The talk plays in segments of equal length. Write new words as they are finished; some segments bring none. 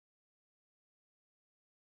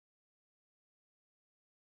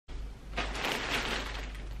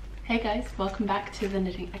Hey guys, welcome back to the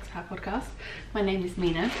Knitting Expat Podcast. My name is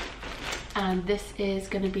Mina and this is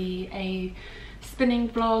going to be a spinning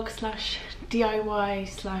vlog slash DIY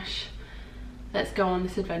slash let's go on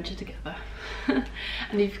this adventure together. And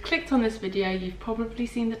if you've clicked on this video, you've probably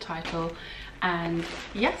seen the title, and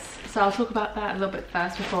yes, so I'll talk about that a little bit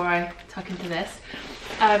first before I tuck into this.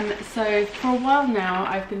 So for a while now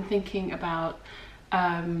I've been thinking about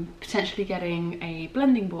potentially getting a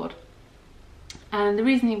blending board. And the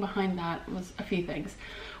reasoning behind that was a few things.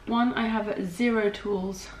 One, I have zero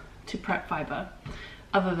tools to prep fibre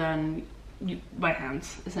other than my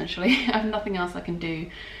hands, essentially. I have nothing else I can do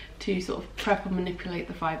to sort of prep and manipulate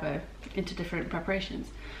the fibre into different preparations.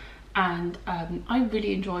 And I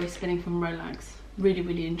really enjoy spinning from Rolags,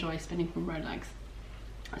 really enjoy spinning from Rolags.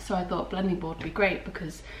 So I thought blending board would be great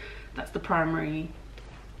because that's the primary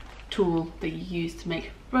tool that you use to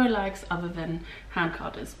make Rolags other than hand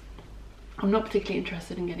carders. I'm not particularly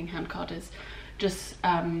interested in getting hand carders, just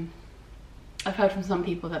I've heard from some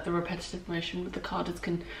people that the repetitive motion with the carders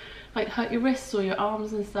can like hurt your wrists or your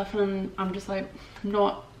arms and stuff, and I'm just like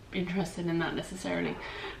not interested in that necessarily.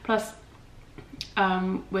 Plus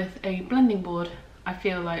with a blending board, I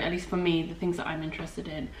feel like, at least for me, the things that I'm interested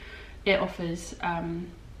in, it offers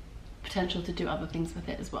potential to do other things with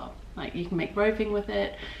it as well. Like you can make roving with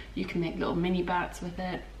it, you can make little mini bats with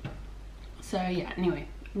it. So yeah, anyway,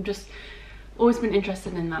 I'm just always been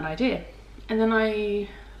interested in that idea. And then I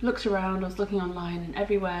looked around, I was looking online, and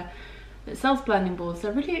everywhere that sells blending boards,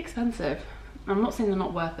 they're really expensive. I'm not saying they're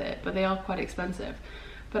not worth it, but they are quite expensive.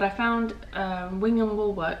 But I found Wing and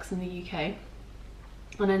Wool Works in the UK,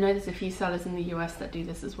 and I know there's a few sellers in the US that do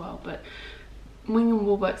this as well, but Wing and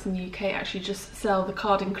Wool Works in the UK actually just sell the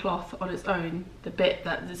carding cloth on its own, the bit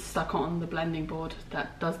that is stuck on the blending board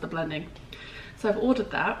that does the blending. So I've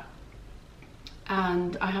ordered that,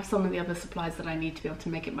 and I have some of the other supplies that I need to be able to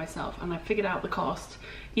make it myself, and I figured out the cost.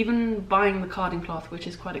 Even buying the carding cloth, which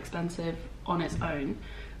is quite expensive on its own,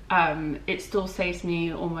 it still saves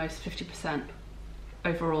me almost 50%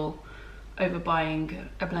 overall over buying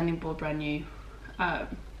a blending board brand new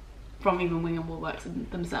from even Wing and Wool Works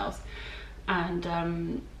themselves.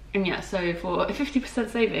 And yeah, so for a 50%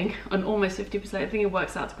 saving, and almost 50%, I think it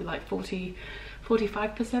works out to be like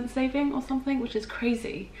 45% saving or something, which is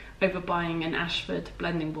crazy, over buying an Ashford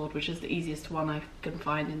blending board, which is the easiest one I can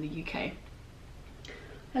find in the UK.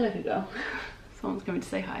 Hello girl. Someone's coming to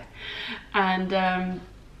say hi. And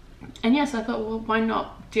yeah, so I thought, well, why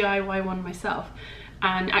not DIY one myself?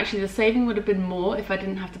 And actually the saving would have been more if I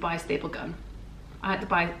didn't have to buy a staple gun. I had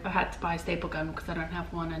to buy a staple gun because I don't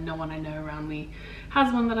have one, and no one I know around me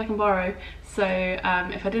has one that I can borrow. So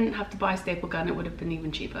if I didn't have to buy a staple gun, it would have been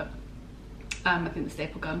even cheaper. I think the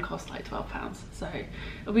staple gun costs like £12, so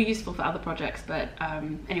it'll be useful for other projects, but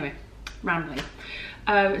anyway, rambling.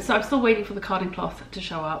 So I'm still waiting for the carding cloth to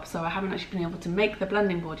show up, so I haven't actually been able to make the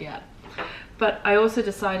blending board yet. But I also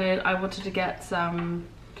decided I wanted to get some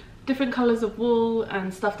different colours of wool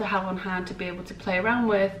and stuff to have on hand to be able to play around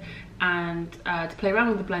with, and to play around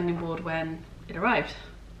with the blending board when it arrived.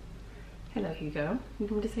 Hello Hugo, you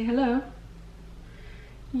want to say hello?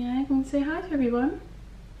 Yeah, you want to say hi to everyone?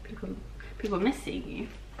 People miss seeing you.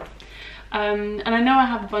 And I know I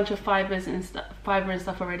have a bunch of fibre and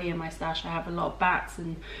stuff already in my stash. I have a lot of bats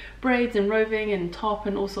and braids and roving and top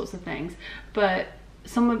and all sorts of things, but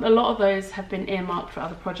a lot of those have been earmarked for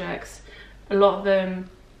other projects. A lot of them,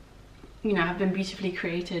 you know, have been beautifully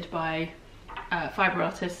created by fibre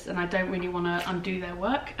artists, and I don't really want to undo their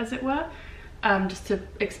work, as it were, just to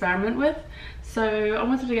experiment with. So I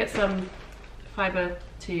wanted to get some fibre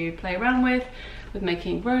to play around with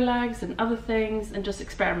making Rolags and other things, and just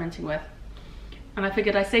experimenting with. And I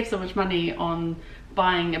figured I saved so much money on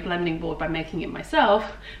buying a blending board by making it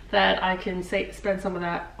myself that I can spend some of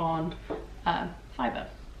that on fibre.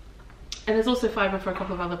 And there's also fibre for a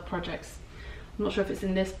couple of other projects. I'm not sure if it's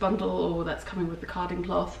in this bundle or that's coming with the carding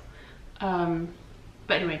cloth. But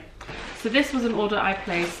anyway, so this was an order I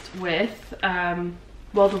placed with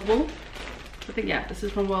World of Wool. I think, yeah, this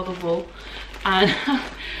is from World of Wool. And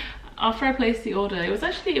after I placed the order,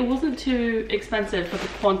 it wasn't too expensive for the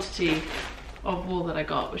quantity of wool that I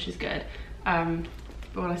got, which is good. But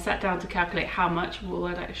when I sat down to calculate how much wool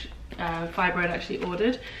fibre I'd actually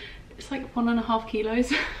ordered, it's like 1.5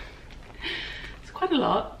 kilos. It's quite a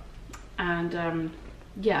lot. And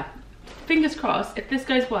yeah, fingers crossed, if this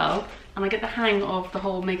goes well and I get the hang of the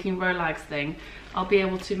whole making Rolags thing, I'll be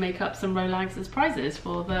able to make up some Rolags as prizes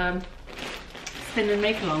for the spin and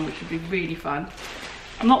make along, which would be really fun.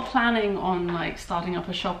 I'm not planning on like starting up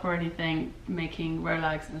a shop or anything making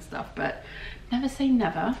Rolags and stuff, but never say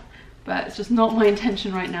never. but it's just not my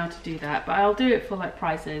intention right now to do that. But I'll do it for like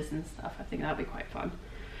prizes and stuff. I think that'll be quite fun.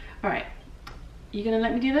 All right, you gonna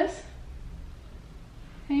let me do this?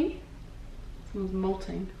 Hey, someone's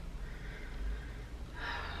molting.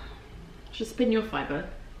 Just spin your fibre.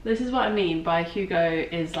 This is what I mean by Hugo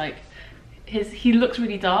is like, he looks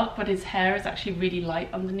really dark, but his hair is actually really light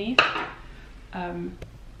underneath.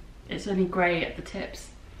 It's only grey at the tips,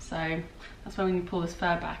 so that's why when you pull this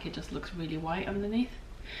fur back, it just looks really white underneath.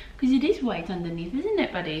 Because it is white underneath, isn't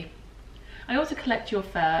it, buddy? I ought to collect your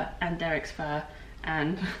fur and Derek's fur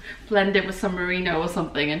and blend it with some merino or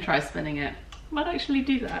something and try spinning it. Might actually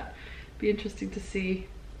do that. Be interesting to see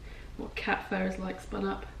what cat fur is like spun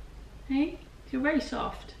up. Hey, you're very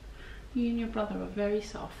soft. You and your brother are very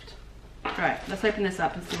soft. Right, let's open this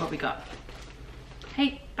up and see what we got.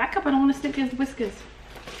 Hey, back up, I don't want to stick those whiskers.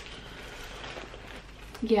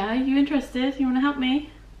 Yeah, you interested? You want to help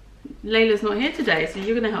me? Layla's not here today, so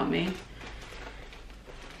you're going to help me.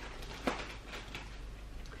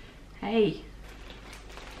 Hey.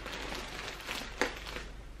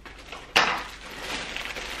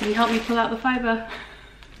 Can you help me pull out the fibre?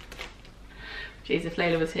 Jeez, if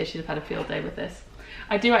Layla was here, she'd have had a field day with this.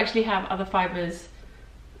 I do actually have other fibres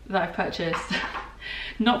that I've purchased,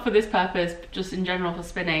 not for this purpose, but just in general for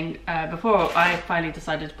spinning, before I finally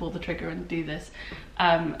decided to pull the trigger and do this,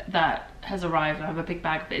 that has arrived. I have a big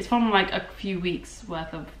bag, but it's from like a few weeks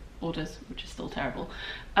worth of orders, which is still terrible.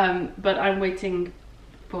 But I'm waiting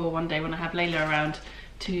for one day when I have Layla around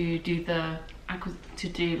to do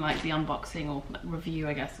like the unboxing or like review,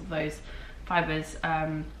 I guess, of those fibres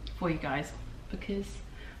for you guys, because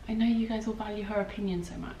I know you guys will value her opinion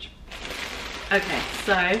so much. Okay,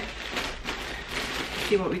 so let's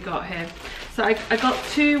see what we got here. So I got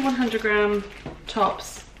two 100-gram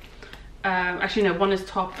tops. Actually no, one is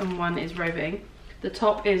top and one is roving. The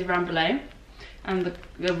top is Rambouillet and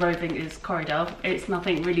the roving is Corridel. It's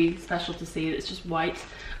nothing really special to see, it's just white.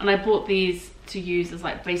 And I bought these to use as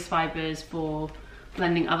like base fibres for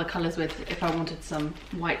blending other colours with if I wanted some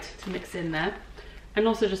white to mix in there. And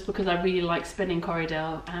also just because I really like spinning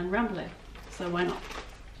Corridel and Rambouillet, so why not?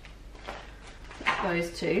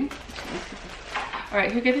 Those two. All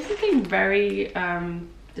right, Hugo, this is getting very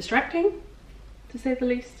distracting, to say the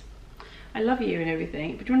least. I love you and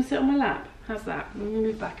everything, but do you want to sit on my lap? How's that? Let me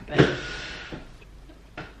move back a bit.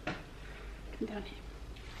 Come down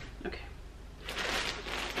here. Okay.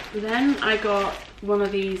 Then I got one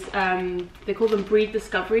of these, they call them Breed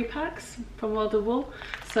Discovery packs from World of Wool.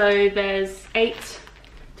 So there's 8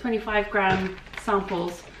 25-gram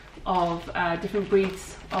samples of different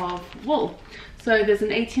breeds of wool. So there's an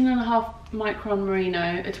 18.5 micron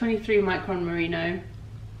merino, a 23 micron merino,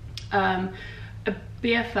 a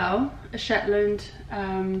BFL, a Shetland,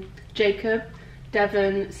 Jacob,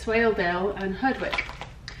 Devon, Swaledale and Herdwick.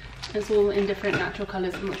 It's all in different natural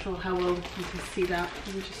colours. I'm not sure how well you can see that.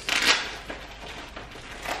 Let me just...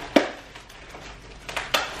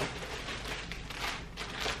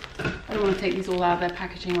 I don't want to take these all out of their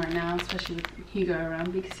packaging right now, especially with Hugo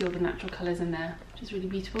around. You can see all the natural colours in there, which is really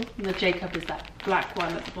beautiful. And the Jacob is that black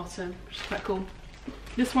one at the bottom, which is quite cool.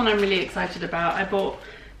 This one I'm really excited about. I bought,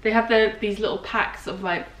 they have these little packs of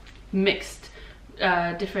like mixed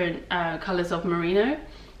different colours of merino.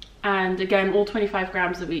 And again, all 25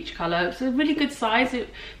 grams of each colour. It's a really good size,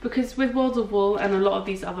 because with World of Wool and a lot of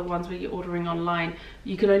these other ones where you're ordering online,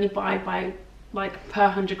 you can only buy by like per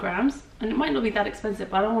 100 grams. And it might not be that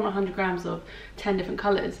expensive, but I don't want 100 grams of 10 different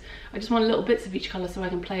colours. I just want little bits of each colour so I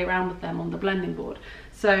can play around with them on the blending board.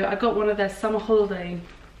 So I got one of their summer holiday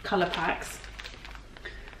colour packs,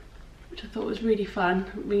 which I thought was really fun.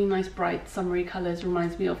 Really nice bright summery colours,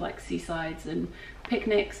 reminds me of like seasides and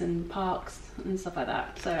picnics and parks and stuff like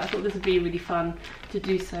that. So I thought this would be really fun to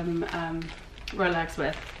do some Rolags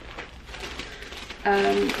with.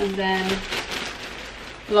 And then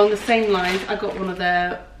along the same lines, I got one of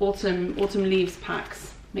their autumn leaves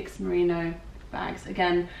packs, mixed merino bags.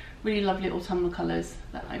 Again, really lovely autumnal colours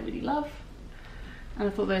that I really love. And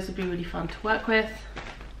I thought those would be really fun to work with.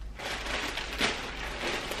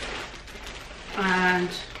 And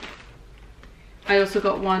I also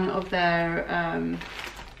got one of their,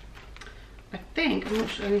 I think, I'm not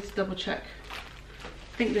sure, I need to double check.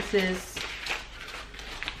 I think this is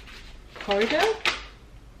Corridel?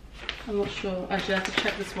 I'm not sure, actually I have to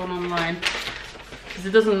check this one online because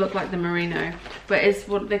it doesn't look like the merino, but it's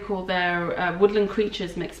what they call their Woodland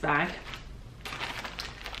Creatures mixed bag.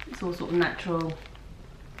 It's all sort of natural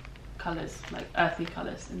colours, like earthy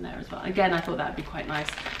colours in there as well. Again, I thought that would be quite nice,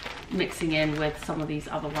 mixing in with some of these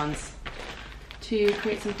other ones to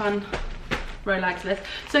create some fun Rolags with.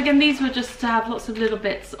 So again, these were just to have lots of little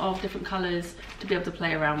bits of different colours to be able to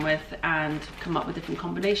play around with and come up with different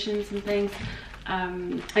combinations and things.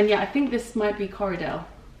 And yeah, I think this might be Corridel,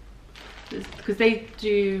 because they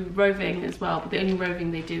do roving as well, but the only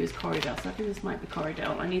roving they do is Corridel, so I think this might be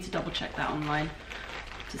Corridel. I need to double check that online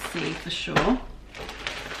to see for sure.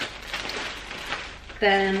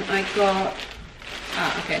 Then I got,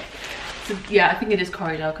 okay, so yeah, I think it is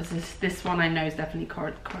Corridel, because this one I know is definitely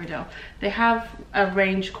Corridel. They have a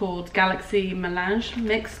range called Galaxy Melange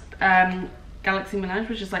Mix, Galaxy Melange,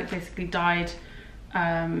 which is like basically dyed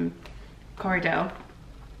Corridel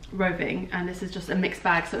roving, and this is just a mixed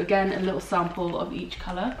bag. So again, a little sample of each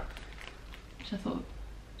colour, which I thought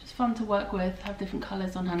just fun to work with, have different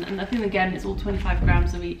colours on hand. And I think again, it's all 25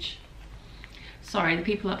 grams of each. Sorry, the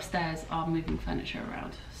people upstairs are moving furniture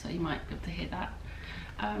around, so you might be able to hear that.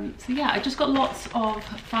 So yeah, I just got lots of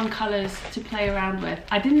fun colours to play around with.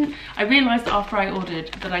 I realised after I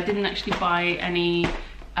ordered that I didn't actually buy any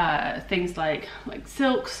things like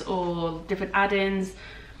silks or different add-ins,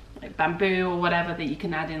 like bamboo or whatever that you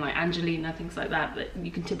can add in, like Angelina, things like that, that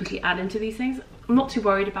you can typically add into these things. I'm not too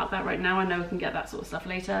worried about that right now. I know I can get that sort of stuff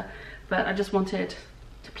later, but I just wanted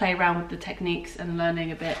to play around with the techniques and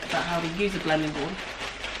learning a bit about how to use a blending board.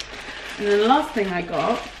 And then the last thing I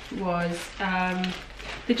got was,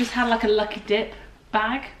 they just had like a lucky dip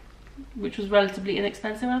bag, which was relatively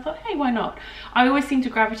inexpensive, and I thought, hey, why not? I always seem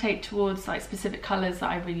to gravitate towards like specific colours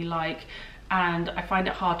that I really like, and I find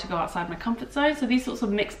it hard to go outside my comfort zone. So these sorts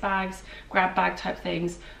of mixed bags, grab bag type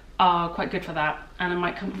things are quite good for that. And I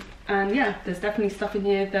might come, and yeah, there's definitely stuff in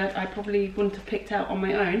here that I probably wouldn't have picked out on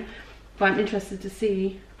my own, but I'm interested to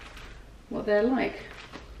see what they're like.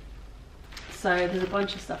 So there's a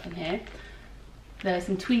bunch of stuff in here. There's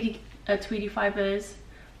some tweedy fibres,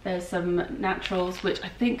 there's some naturals, which I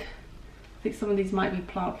think some of these might be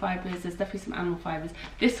plant fibres, there's definitely some animal fibres.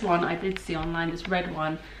 This one I did see online, this red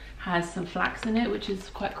one, has some flax in it, which is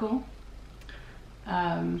quite cool.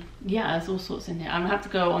 Yeah, there's all sorts in here. I'm gonna have to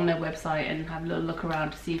go on their website and have a little look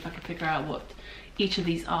around to see if I can figure out what each of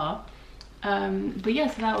these are. But yeah,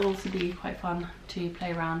 so that will also be quite fun to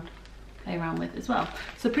play around with as well.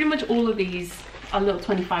 So pretty much all of these are little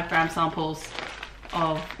 25 gram samples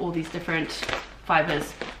of all these different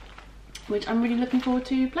fibres, which I'm really looking forward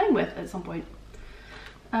to playing with at some point.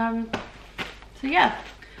 So yeah,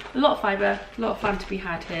 a lot of fibre, a lot of fun to be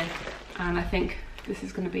had here, and I think this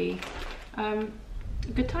is going to be a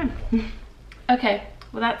good time. Okay,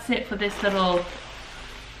 well that's it for this little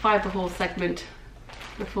fibre haul segment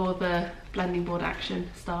before the blending board action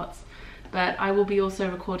starts. But I will be also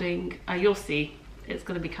recording, you'll see, it's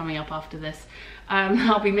going to be coming up after this.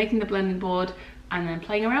 I'll be making the blending board and then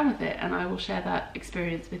playing around with it, and I will share that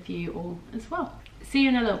experience with you all as well. See you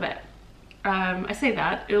in a little bit. I say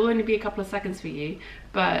that, it'll only be a couple of seconds for you,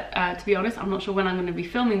 but to be honest, I'm not sure when I'm going to be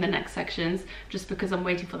filming the next sections, just because I'm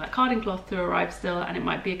waiting for that carding cloth to arrive still, and it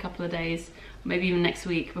might be a couple of days, maybe even next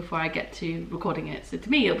week before I get to recording it. So to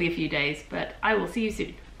me, it'll be a few days, but I will see you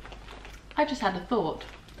soon. I just had a thought.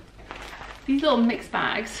 These little mixed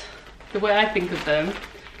bags, the way I think of them,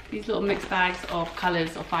 these little mixed bags of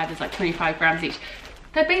colours or fibres, like 25 grams each,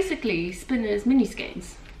 they're basically spinners' mini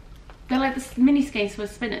skeins. They're like the mini skeins for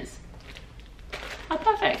spinners. Oh,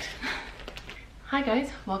 perfect. Hi guys,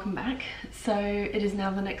 welcome back. So it is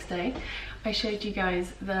now the next day. I showed you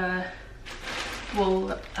guys the wool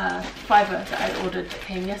fibre that I ordered that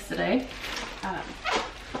came yesterday.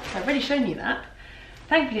 I've already shown you that.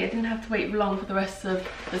 Thankfully I didn't have to wait long for the rest of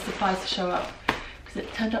the supplies to show up, because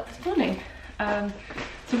it turned up this morning.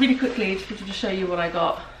 So really quickly, just wanted to show you what I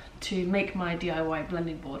got to make my DIY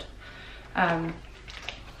blending board.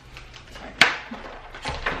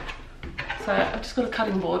 So I've just got a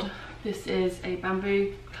cutting board. This is a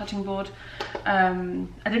bamboo cutting board. I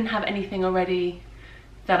didn't have anything already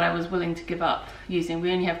that I was willing to give up using.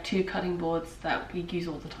 We only have 2 cutting boards that we use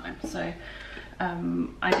all the time. So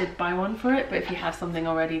I did buy one for it, but if you have something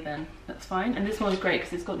already, then that's fine. And this one's great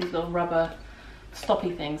because it's got these little rubber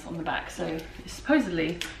stoppy things on the back, so it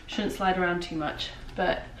supposedly shouldn't slide around too much.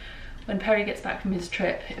 But when Perry gets back from his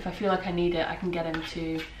trip, if I feel like I need it, I can get him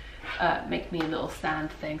to make me a little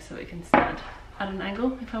stand thing so it can stand at an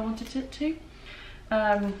angle if I wanted it to.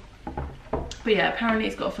 But yeah, apparently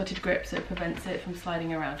it's got a footed grip, so it prevents it from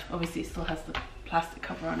sliding around. Obviously it still has the plastic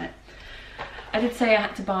cover on it. I did say I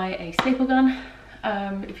had to buy a staple gun.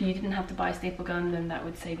 If you didn't have to buy a staple gun, then that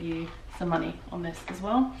would save you some money on this as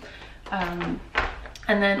well.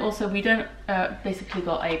 And then also we don't basically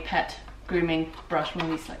got a pet grooming brush, one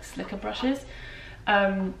of these like slicker brushes.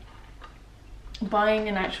 Buying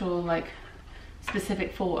an actual like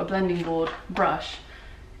specific for a blending board brush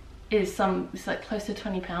is it's like close to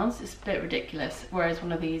 £20. It's a bit ridiculous, whereas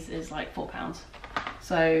one of these is like £4.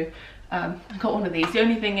 So I got one of these. The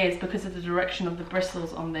only thing is, because of the direction of the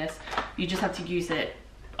bristles on this, you just have to use it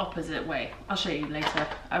opposite way. I'll show you later.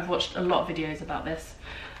 I've watched a lot of videos about this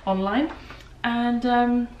online, and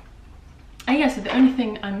yeah, so the only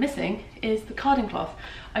thing I'm missing is the carding cloth.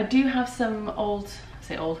 I do have some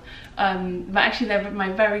but actually they're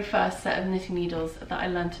my very first set of knitting needles that I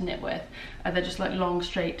learned to knit with. They're just like long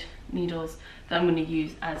straight needles that I'm going to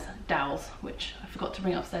use as dowels, which I forgot to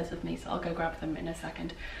bring upstairs with me, so I'll go grab them in a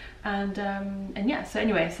second. And yeah, so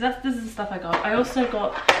anyway, so this is the stuff I got. I also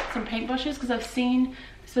got some paintbrushes, because I've seen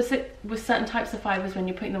with certain types of fibres, when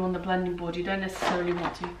you're putting them on the blending board, you don't necessarily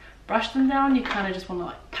want to brush them down, you kind of just want to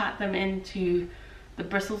like pat them into the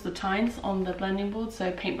bristles, the tines on the blending board.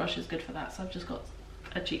 So paintbrush is good for that. So I've just got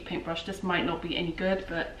a cheap paintbrush. This might not be any good,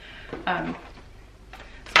 but that's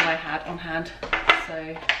what I had on hand.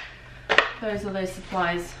 So those are those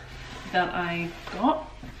supplies that I got.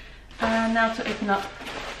 And now to open up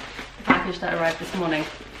the package that arrived this morning.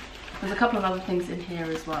 There's a couple of other things in here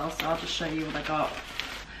as well, so I'll just show you what I got.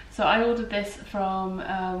 So I ordered this from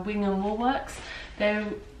Wing and Woolworks. They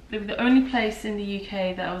were the only place in the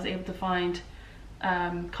UK that I was able to find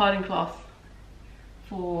carding cloth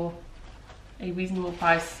for a reasonable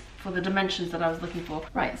price for the dimensions that I was looking for.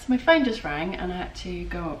 Right, so my phone just rang and I had to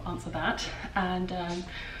go answer that, and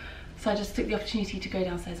so I just took the opportunity to go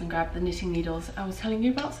downstairs and grab the knitting needles I was telling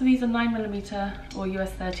you about. So these are 9mm or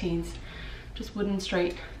US 13s, just wooden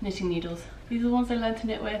straight knitting needles. These are the ones I learned to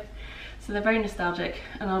knit with, so they're very nostalgic,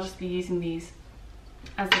 and I'll just be using these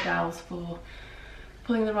as the dowels for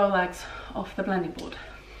pulling the Rolags off the blending board.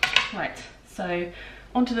 Right, so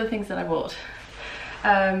onto the things that I bought.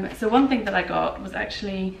 So one thing that I got was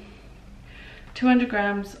actually 200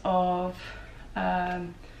 grams of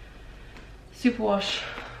superwash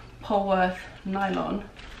Polworth nylon.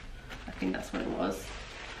 I think that's what it was.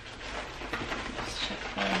 Just check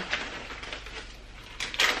there.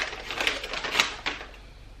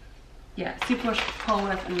 Yeah, superwash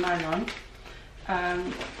Polworth and nylon,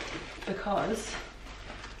 because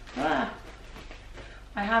I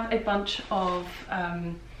have a bunch of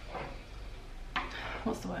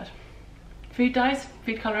what's the word? Food dyes,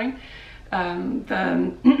 food colouring.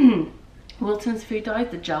 The Wilton's food dyes,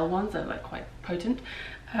 the gel ones, are like quite potent.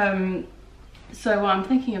 So what I'm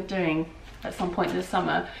thinking of doing at some point this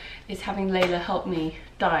summer is having Layla help me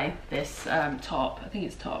dye this top. I think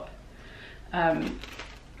it's top. And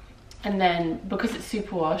then because it's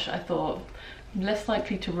superwash, I thought I'm less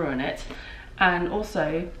likely to ruin it. And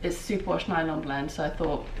also it's superwash nylon blend, so I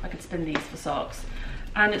thought I could spin these for socks.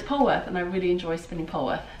 And it's Polworth, and I really enjoy spinning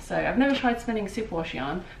Polworth. So I've never tried spinning superwash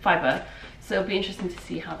yarn, fibre, so it'll be interesting to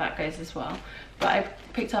see how that goes as well. But I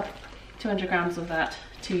picked up 200 grams of that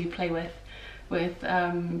to play with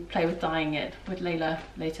dyeing it with Layla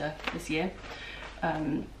later this year.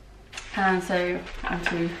 And so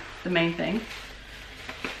onto the main thing.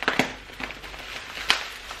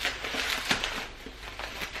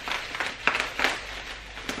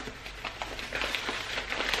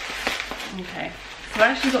 Okay. So I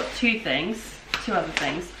actually got two other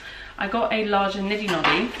things. I got a larger niddy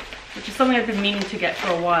noddy, which is something I've been meaning to get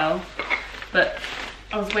for a while, but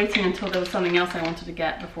I was waiting until there was something else I wanted to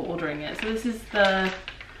get before ordering it. So this is the,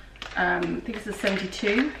 I think it's a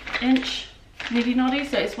 72-inch niddy noddy,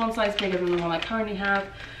 so it's one size bigger than the one I currently have.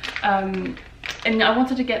 And I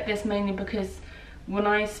wanted to get this mainly because when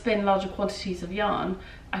I spin larger quantities of yarn,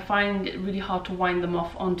 I find it really hard to wind them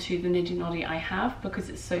off onto the niddy noddy I have because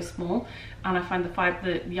it's so small, and I find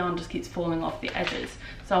the yarn just keeps falling off the edges.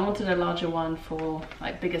 So I wanted a larger one for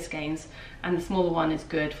like bigger skeins, and the smaller one is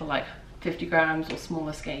good for like 50 grams or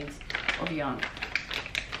smaller skeins of yarn.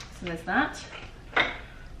 So there's that.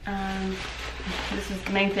 And this is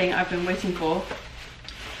the main thing I've been waiting for,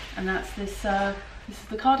 and that's this. This is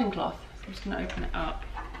the carding cloth. So I'm just going to open it up.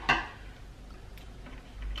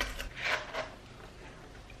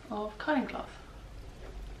 Of carding cloth.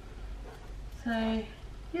 So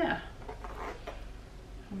yeah,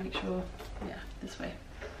 I'll make sure, yeah, this way.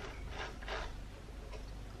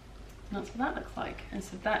 And that's what that looks like, and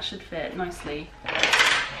so that should fit nicely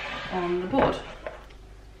on the board.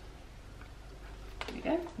 There we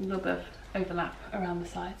go, a little bit of overlap around the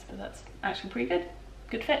sides, but that's actually pretty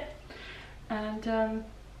good fit. And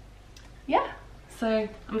yeah, so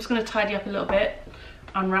I'm just going to tidy up a little bit,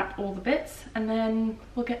 unwrap all the bits, and then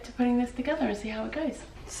we'll get to putting this together and see how it goes.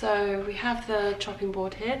 So we have the chopping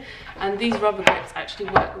board here, and these rubber grips actually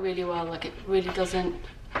work really well. Like, it really doesn't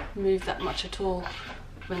move that much at all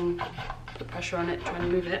when you put pressure on it trying to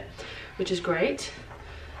move it, which is great.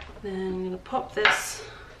 Then I'm going to pop this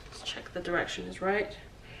check the direction is right.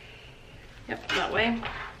 Yep, that way.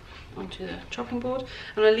 Onto the chopping board.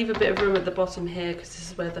 I'm going to leave a bit of room at the bottom here because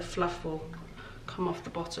this is where the fluff will come off the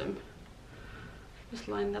bottom. Just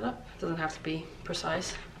line that up. It doesn't have to be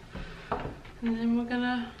precise. And then we're going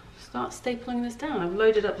to start stapling this down. I've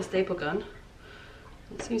loaded up the staple gun.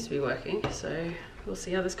 It seems to be working, so we'll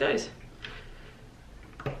see how this goes.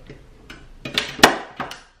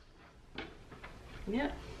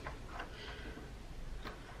 Yeah.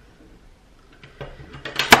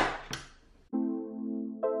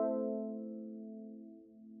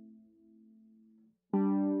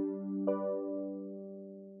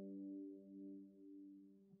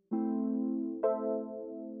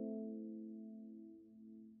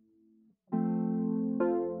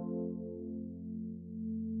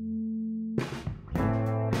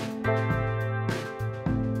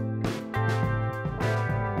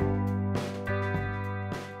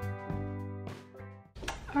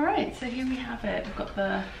 Alright, so here we have it. We've got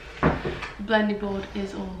the blending board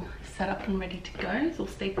is all set up and ready to go. It's all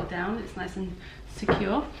stapled down, it's nice and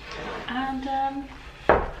secure. And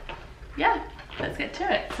yeah, let's get to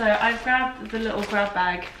it. So I've grabbed the little grab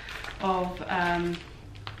bag of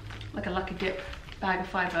like a Lucky Dip bag of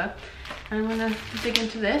fibre, and I'm going to dig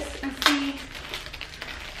into this and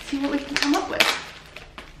see what we can come up with.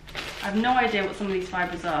 I have no idea what some of these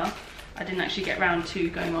fibres are. I didn't actually get round to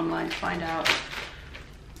going online to find out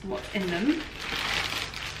what's in them,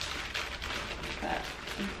 but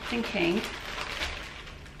I'm thinking,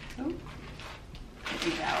 oh, get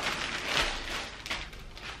these out.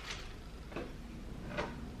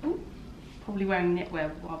 Oh, probably wearing knitwear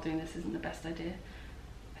while doing this isn't the best idea.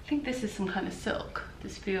 I think this is some kind of silk.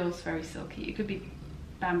 This feels very silky. It could be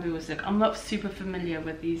bamboo or silk. I'm not super familiar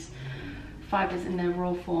with these fibres in their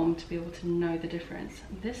raw form to be able to know the difference.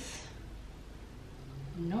 This,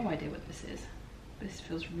 no idea what this is. This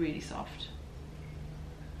feels really soft.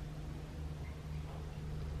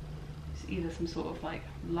 It's either some sort of like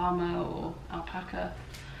llama or alpaca.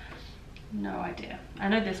 No idea. I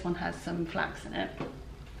know this one has some flax in it.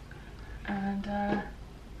 And I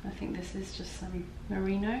think this is just some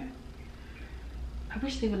merino. I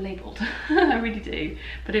wish they were labelled. I really do.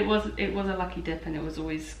 But it was a Lucky Dip, and it was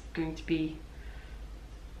always going to be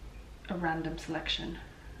a random selection.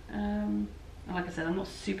 And like I said, I'm not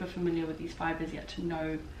super familiar with these fibres yet to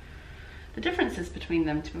know the differences between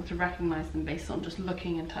them, to be able to recognise them based on just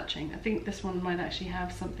looking and touching. I think this one might actually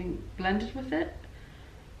have something blended with it,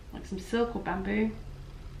 like some silk or bamboo.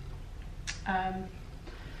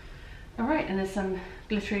 Alright, and there's some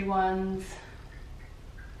glittery ones,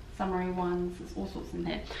 summery ones, there's all sorts in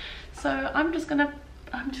here. So I'm just gonna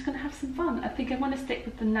have some fun. I think I want to stick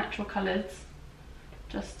with the natural colours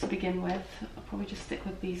just to begin with. I'll probably just stick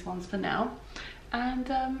with these ones for now,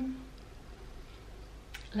 and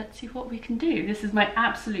let's see what we can do. This is my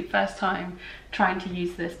absolute first time trying to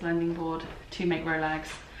use this blending board to make Rolags.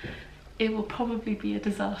 It will probably be a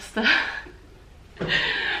disaster,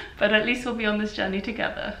 but at least we'll be on this journey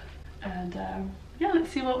together, and yeah, let's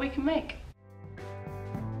see what we can make.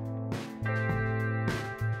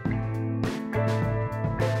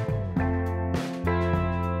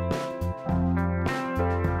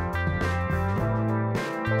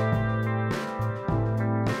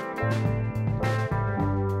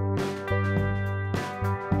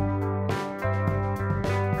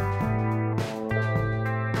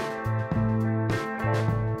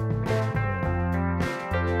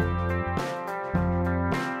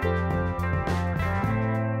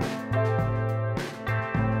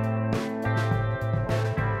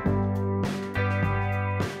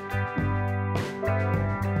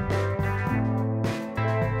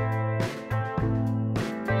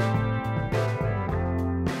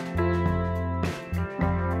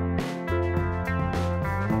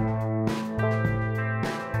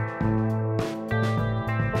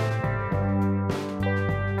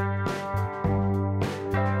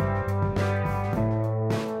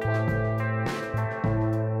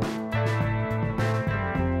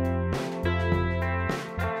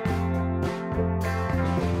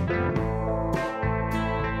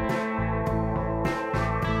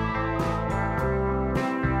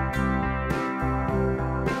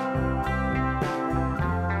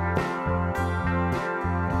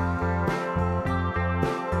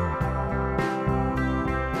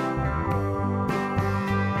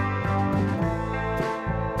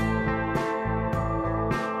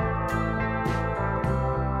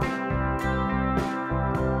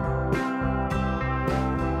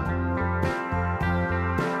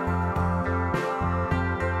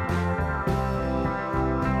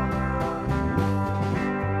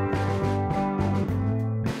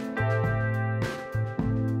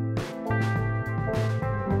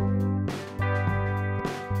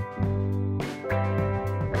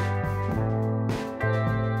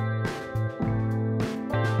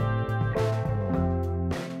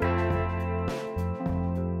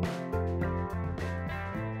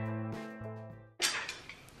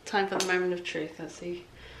 time for the moment of truth. Let's see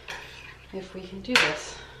if we can do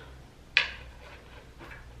this.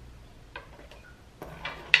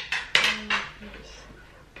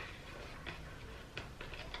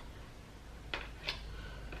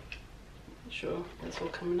 Sure, that's all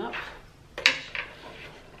coming up.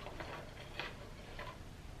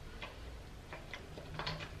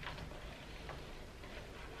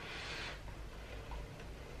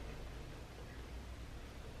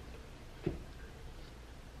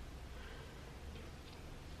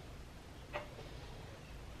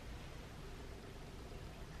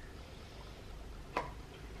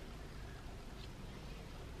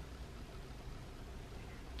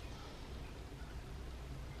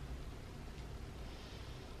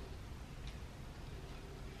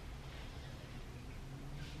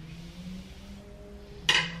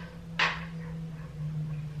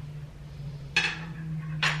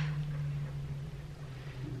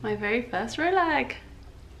 My very first Rolag.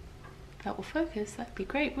 That will focus, that'd be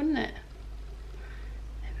great, wouldn't it?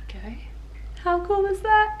 There we go. How cool is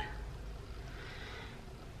that?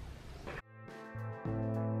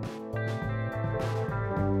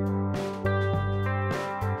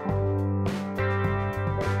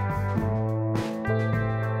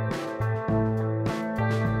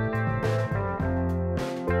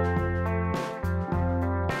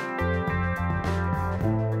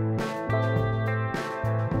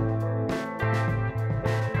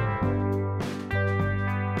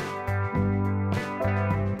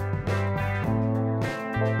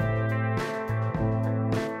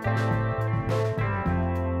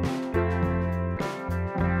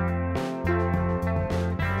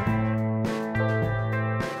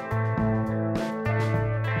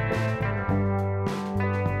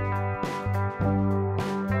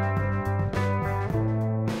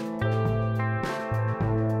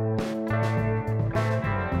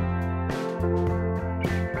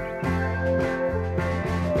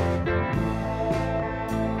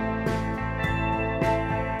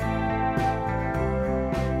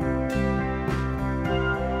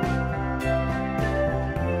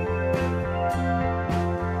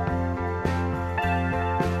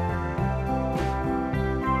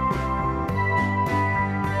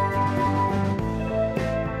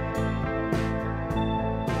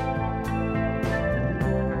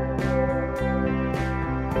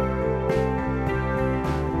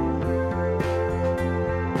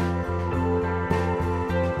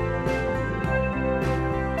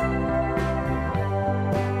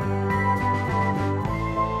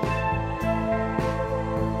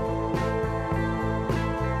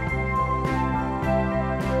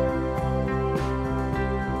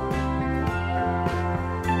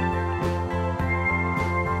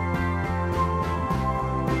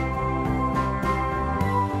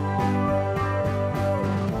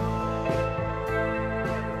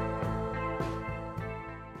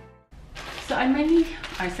 So I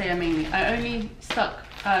only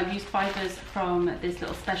used fibres from this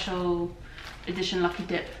little special edition Lucky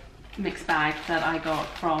Dip mixed bag that I got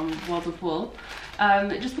from World of Wool.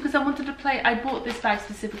 Just because I wanted to play, I bought this bag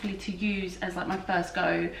specifically to use as like my first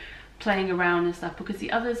go playing around and stuff, because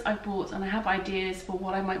the others I bought and I have ideas for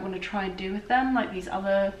what I might want to try and do with them, like these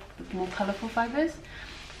other more colourful fibres,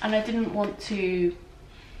 and I didn't want to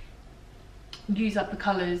use up the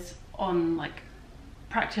colours on like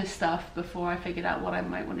practice stuff before I figured out what I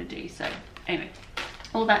might want to do. So anyway,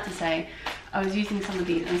 all that to say, I was using some of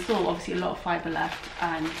these and still obviously a lot of fibre left,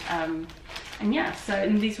 and yeah,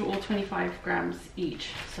 and these were all 25 grams each,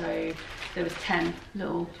 so there was 10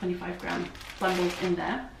 little 25-gram bundles in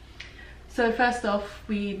there. So first off,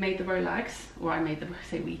 we made the Rolags, or I made the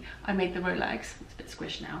Rolags. It's a bit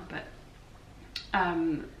squished now, but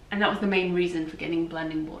and that was the main reason for getting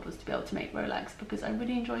blending board, was to be able to make Rolags, because I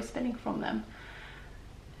really enjoy spinning from them.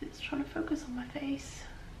 It's trying to focus on my face,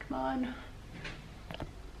 come on.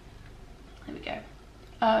 There we go.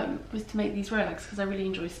 Was to make these Rolags because I really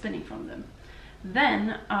enjoy spinning from them.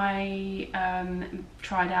 Then I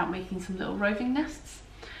tried out making some little roving nests.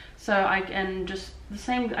 So I can just the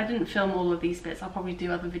same. I didn't film all of these bits. I'll probably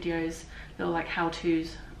do other videos, little like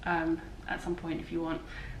how-tos at some point if you want.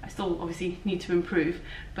 I still obviously need to improve,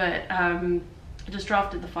 but I just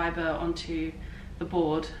drafted the fibre onto the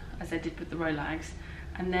board as I did with the Rolags.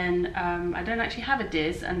 And then I don't actually have a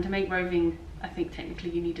diz, and to make roving, I think technically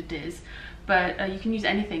you need a diz, but you can use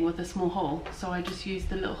anything with a small hole. So I just used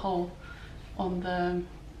the little hole on the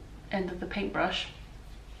end of the paintbrush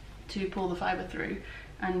to pull the fibre through,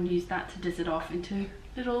 and use that to diz it off into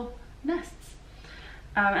little nests.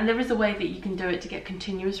 And there is a way that you can do it to get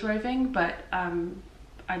continuous roving, but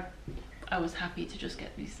I was happy to just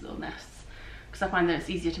get these little nests because I find that it's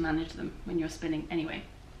easier to manage them when you're spinning anyway.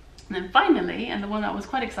 And then finally, and the one that I was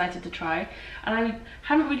quite excited to try, and I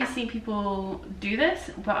haven't really seen people do this,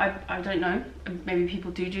 but I don't know, maybe people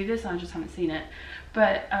do this, I just haven't seen it.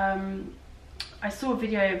 But I saw a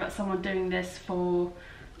video about someone doing this for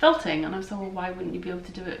felting, and I was like, well, why wouldn't you be able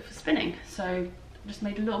to do it for spinning? So I just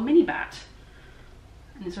made a little mini bat,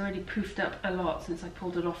 and it's already poofed up a lot since I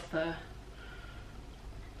pulled it off the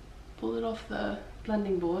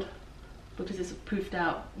blending board, because it's poofed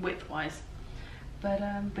out width-wise.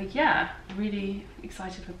 But yeah, really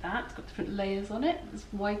excited with that. It's got different layers on it. There's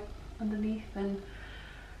white underneath and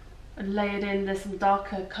layered in. There's some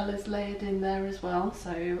darker colours layered in there as well.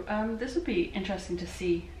 So this would be interesting to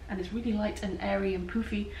see. And it's really light and airy and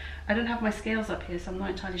poofy. I don't have my scales up here, so I'm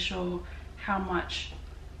not entirely sure how much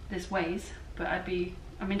this weighs. But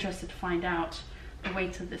I'm interested to find out the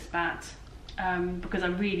weight of this bat, because I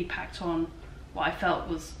really packed on what I felt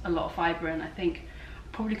was a lot of fibre, and I think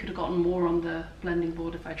probably could have gotten more on the blending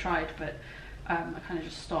board if I tried, but I kind of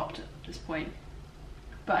just stopped at this point.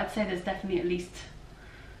 But I'd say there's definitely at least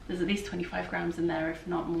 25 grams in there, if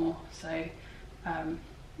not more. So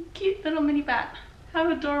cute little mini bat.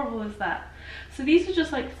 How adorable is that? So these are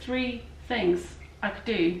just like 3 things I could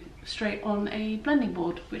do straight on a blending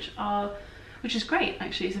board, which is great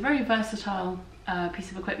actually. It's a very versatile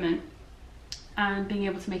piece of equipment, and being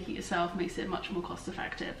able to make it yourself makes it much more cost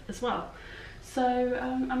effective as well. So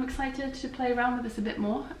I'm excited to play around with this a bit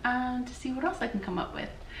more and to see what else I can come up with.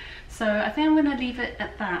 So I think I'm going to leave it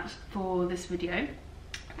at that for this video.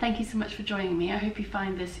 Thank you so much for joining me. I hope you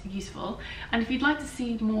find this useful. And if you'd like to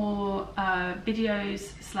see more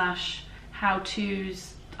videos /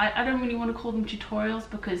 how-tos, I don't really want to call them tutorials,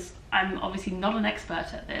 because I'm obviously not an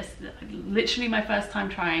expert at this. Literally my first time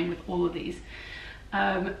trying with all of these.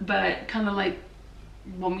 But kind of like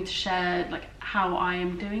want me to share like how I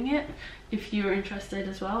am doing it, if you're interested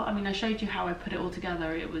as well. I mean, I showed you how I put it all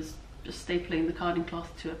together. It was just stapling the carding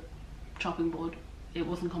cloth to a chopping board. It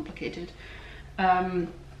wasn't complicated.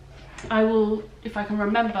 I will, if I can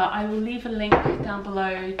remember, I will leave a link down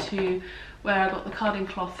below to where I got the carding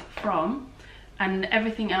cloth from, and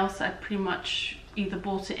everything else I pretty much either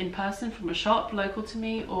bought it in person from a shop local to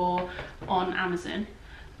me or on Amazon.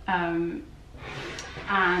 And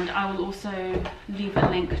I will also leave a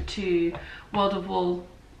link to World of Wool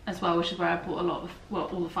as well, which is where I bought a lot of, well,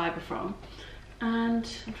 all the fibre from. And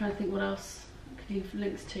I'm trying to think what else I could leave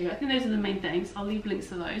links to. I think those are the main things. I'll leave links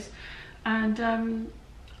to those. And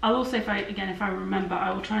I'll also, if I remember,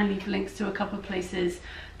 I will try and leave links to a couple of places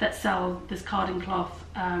that sell this carding cloth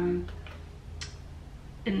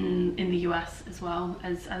in the US as well.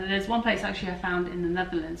 There's one place actually I found in the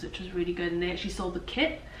Netherlands which was really good, and they actually sold the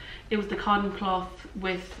kit. It was the carding cloth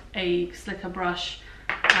with a slicker brush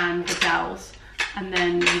and the dowels, and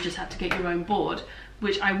then you just had to get your own board,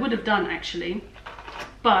 which I would have done actually,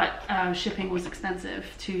 but shipping was expensive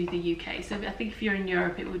to the UK. So I think if you're in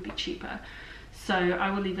Europe it would be cheaper. So I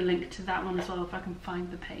will leave a link to that one as well if I can find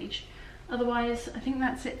the page. Otherwise, I think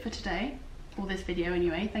that's it for today, or this video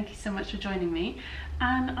anyway. Thank you so much for joining me,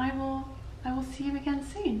 and I will see you again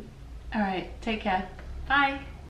soon. All right, take care. Bye.